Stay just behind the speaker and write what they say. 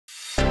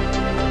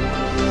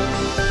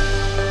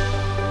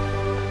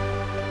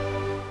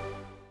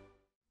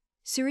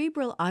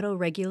Cerebral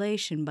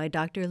Autoregulation by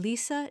Dr.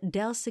 Lisa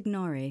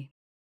DelSignore.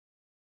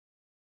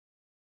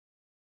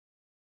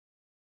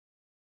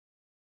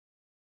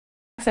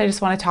 I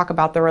just want to talk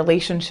about the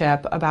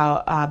relationship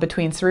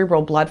between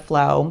cerebral blood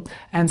flow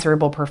and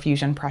cerebral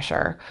perfusion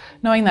pressure.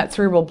 Knowing that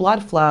cerebral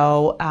blood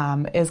flow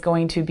is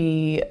going to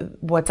be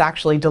what's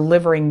actually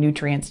delivering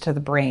nutrients to the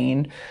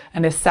brain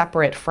and is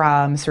separate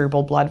from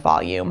cerebral blood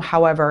volume.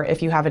 However,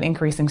 if you have an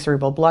increasing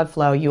cerebral blood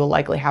flow, you will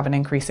likely have an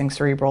increasing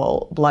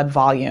cerebral blood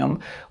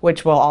volume,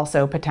 which will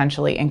also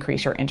potentially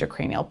increase your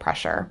intracranial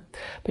pressure.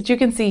 But you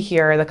can see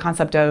here the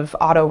concept of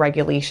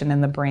autoregulation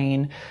in the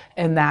brain,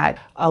 in that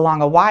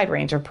along a wide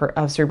range of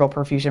cerebral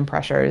perfusion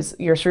pressures,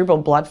 your cerebral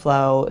blood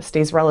flow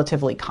stays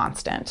relatively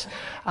constant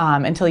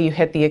until you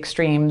hit the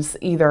extremes,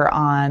 either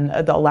on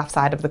the left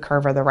side of the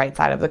curve or the right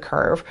side of the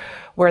curve,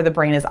 where the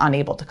brain is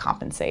unable to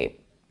compensate.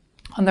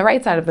 On the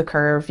right side of the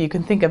curve, you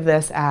can think of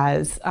this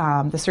as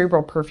the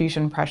cerebral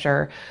perfusion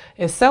pressure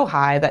is so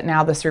high that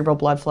now the cerebral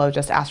blood flow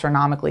just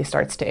astronomically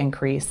starts to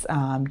increase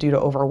due to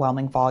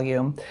overwhelming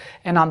volume.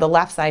 And on the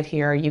left side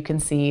here, you can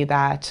see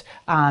that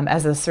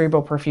as the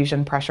cerebral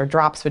perfusion pressure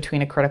drops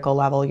between a critical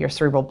level, your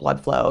cerebral blood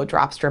flow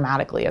drops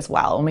dramatically as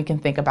well. And we can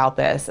think about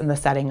this in the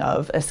setting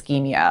of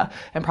ischemia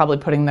and probably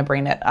putting the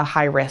brain at a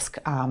high risk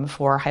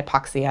for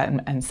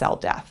hypoxia and cell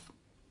death.